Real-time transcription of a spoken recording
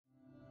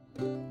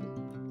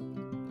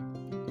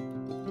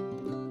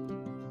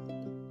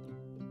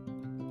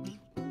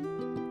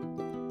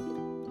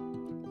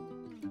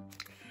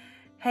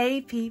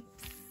Hey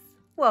peeps,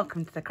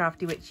 welcome to the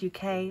Crafty Witch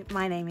UK.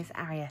 My name is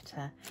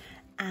Arietta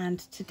and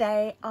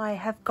today I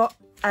have got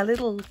a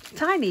little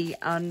tiny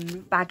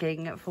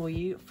unbagging for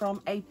you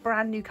from a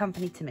brand new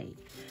company to me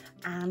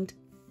and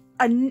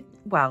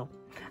well,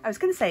 I was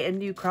going to say a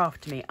new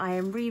craft to me. I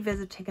am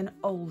revisiting an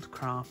old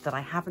craft that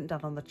I haven't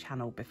done on the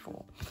channel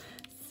before.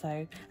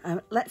 So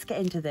let's get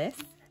into this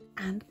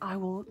and I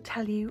will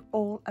tell you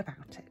all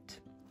about it.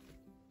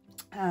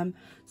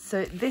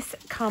 So this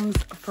comes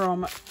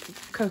from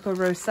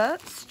Kokorosa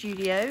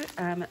Studio.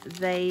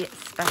 They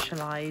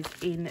specialise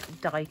in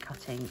die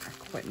cutting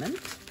equipment.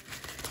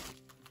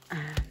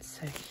 And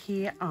so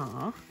here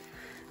are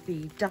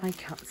the die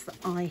cuts that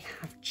I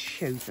have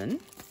chosen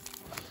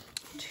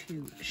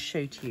to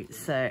show to you.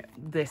 So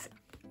this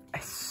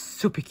is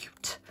super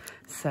cute.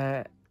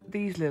 So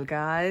these little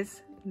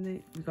guys,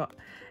 we've got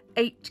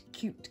 8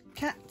 cute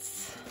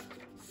cats.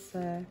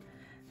 So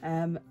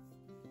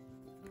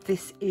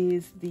this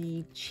is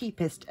the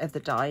cheapest of the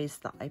dies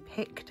that I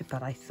picked,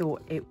 but I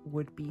thought it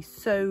would be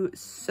so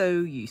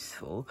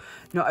useful,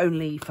 not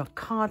only for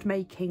card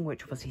making,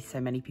 which obviously so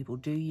many people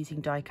do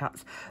using die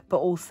cuts, but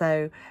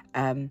also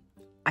I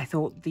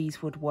thought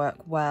these would work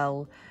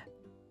well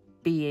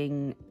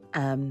being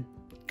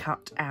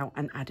cut out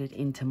and added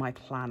into my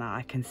planner.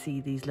 I can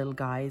see these little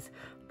guys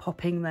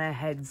popping their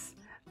heads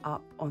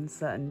up on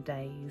certain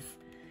days.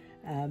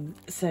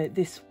 So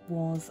this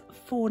was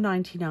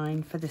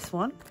 $4.99 for this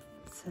one.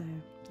 So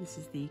this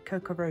is the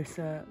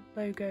Kokorosa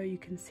logo, you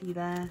can see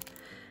there,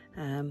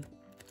 and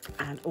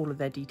all of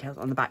their details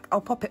on the back. I'll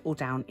pop it all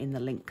down in the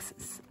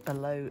links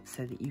below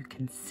so that you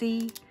can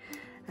see.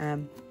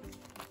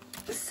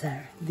 So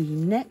the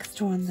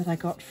next one that I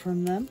got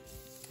from them,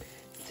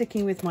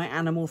 sticking with my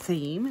animal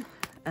theme,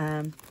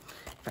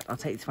 but I'll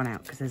take this one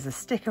out because there's a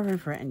sticker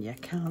over it and you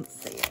can't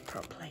see it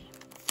properly.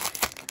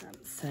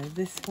 So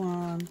this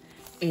one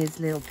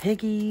is little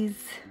piggies.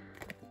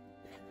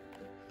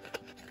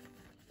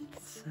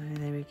 So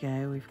there we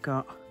go, we've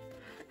got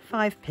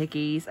 5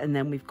 piggies and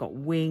then we've got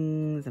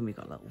wings and we've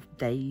got a little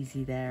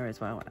daisy there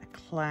as well and a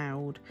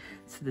cloud.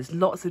 So there's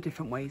lots of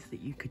different ways that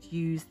you could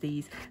use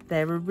these.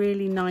 They're a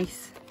really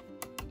nice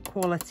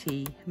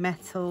quality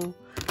metal.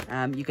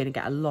 You're going to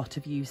get a lot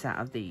of use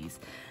out of these.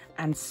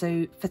 And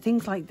so for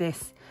things like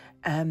this,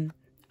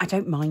 I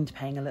don't mind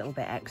paying a little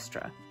bit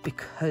extra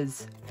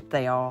because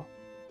they are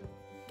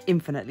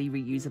infinitely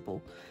reusable.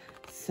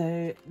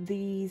 So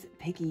these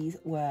piggies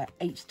were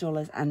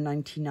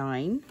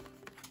 $8.99.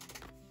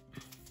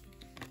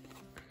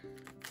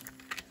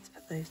 Let's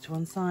put those to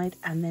one side.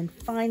 And then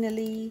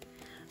finally,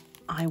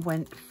 I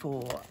went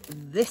for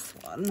this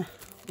one,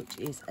 which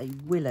is a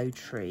willow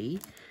tree.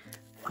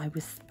 I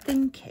was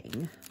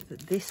thinking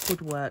that this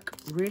would work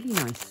really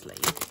nicely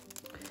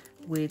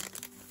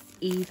with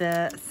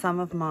either some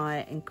of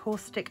my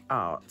encaustic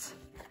art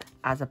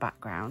as a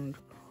background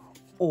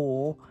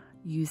or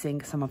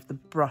using some of the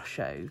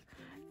brusho.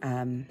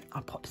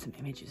 I'll pop some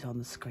images on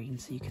the screen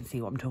so you can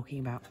see what I'm talking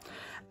about.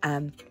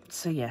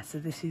 So yeah, so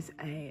this is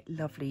a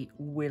lovely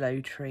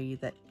willow tree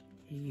that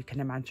you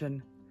can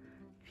imagine.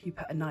 If you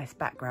put a nice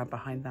background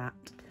behind that,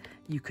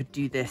 you could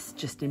do this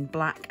just in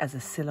black as a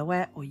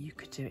silhouette, or you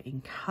could do it in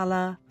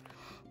colour.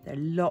 There are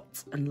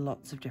lots and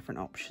lots of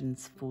different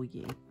options for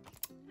you.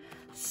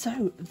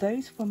 So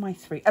those were my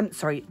 3.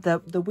 Sorry, the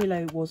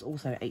willow was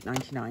also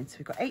 $8.99. So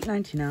we've got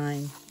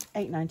 $8.99,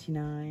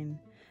 $8.99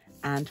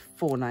 and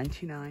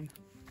 $4.99.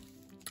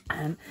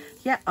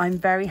 Yeah, I'm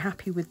very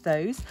happy with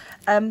those.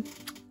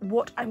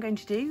 What I'm going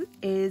to do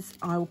is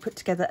I will put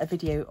together a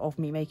video of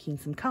me making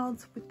some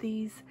cards with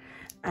these,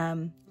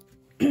 and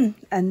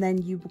then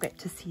you will get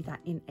to see that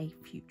in a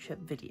future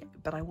video.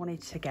 But I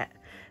wanted to get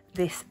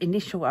this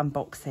initial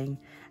unboxing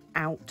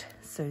out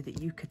so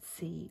that you could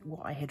see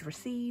what I had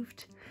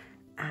received,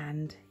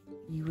 and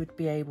you would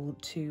be able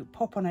to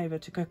pop on over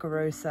to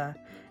Kokorosa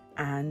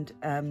and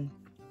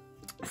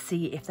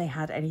see if they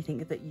had anything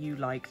that you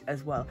liked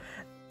as well.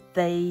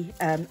 They,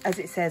 as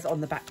it says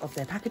on the back of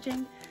their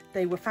packaging,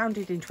 they were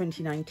founded in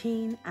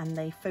 2019 and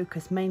they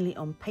focus mainly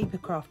on paper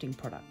crafting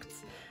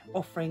products,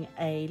 offering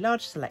a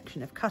large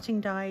selection of cutting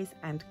dies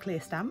and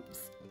clear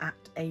stamps at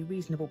a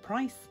reasonable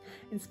price,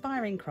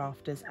 inspiring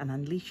crafters and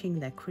unleashing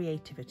their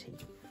creativity.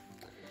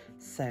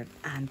 So,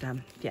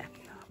 and yeah,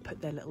 I'll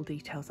put their little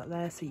details up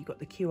there. So you've got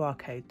the QR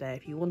code there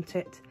if you want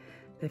it,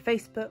 their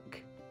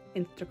Facebook,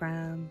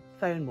 Instagram,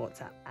 phone,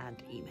 WhatsApp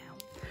and email.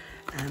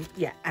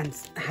 Yeah, and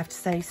I have to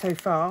say so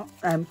far,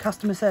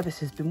 customer service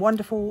has been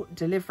wonderful.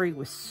 Delivery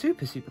was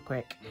super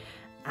quick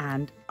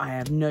and I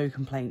have no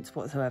complaints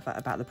whatsoever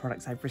about the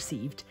products I've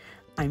received.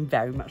 I'm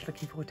very much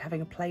looking forward to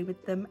having a play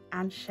with them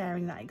and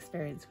sharing that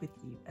experience with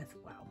you as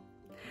well.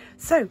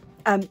 So,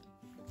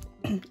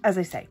 as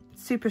I say,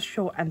 super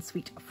short and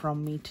sweet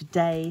from me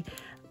today.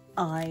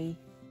 I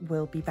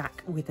will be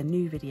back with a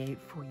new video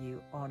for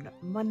you on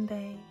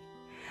Monday.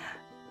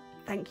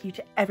 Thank you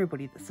to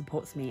everybody that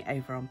supports me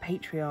over on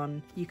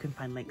Patreon. You can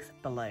find links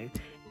below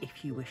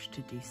if you wish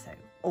to do so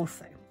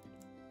also.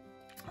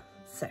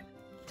 So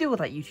do all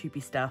that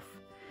YouTubey stuff,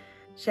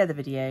 share the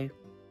video,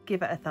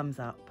 give it a thumbs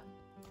up,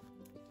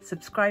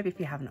 subscribe if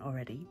you haven't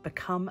already,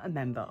 become a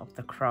member of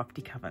the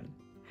Crafty Coven,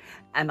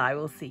 and I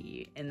will see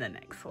you in the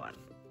next one.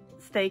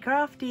 Stay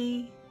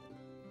crafty!